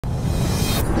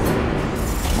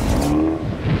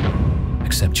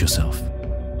accept yourself.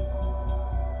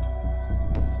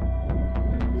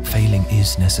 Failing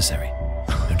is necessary,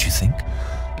 don't you think?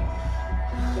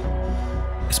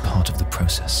 It's part of the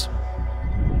process.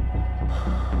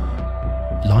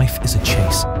 Life is a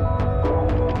chase,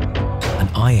 and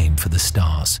I aim for the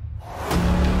stars.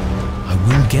 I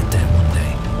will get there one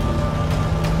day.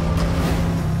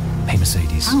 Hey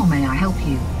Mercedes. How may I help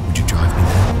you? Would you drive me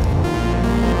there?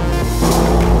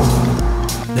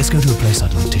 Let's go to a place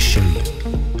I'd like to show you,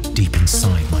 deep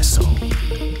inside my soul.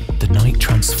 The night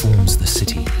transforms the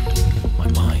city, my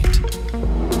mind.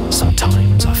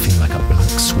 Sometimes I feel like a black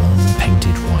swan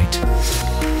painted white.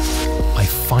 I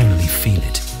finally feel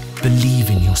it. Believe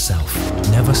in yourself.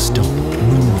 Never stop.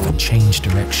 Move and change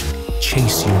direction.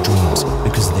 Chase your dreams,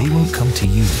 because they won't come to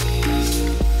you.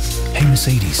 Hey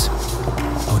Mercedes,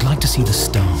 I would like to see the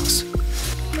stars,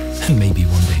 and maybe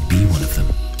one day be one of them.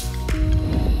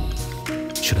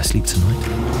 Should I sleep tonight?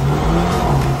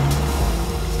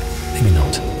 Maybe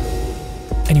not.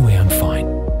 Anyway, I'm fine.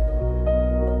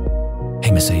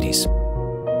 Hey Mercedes,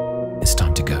 it's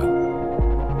time to go.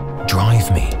 Drive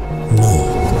me.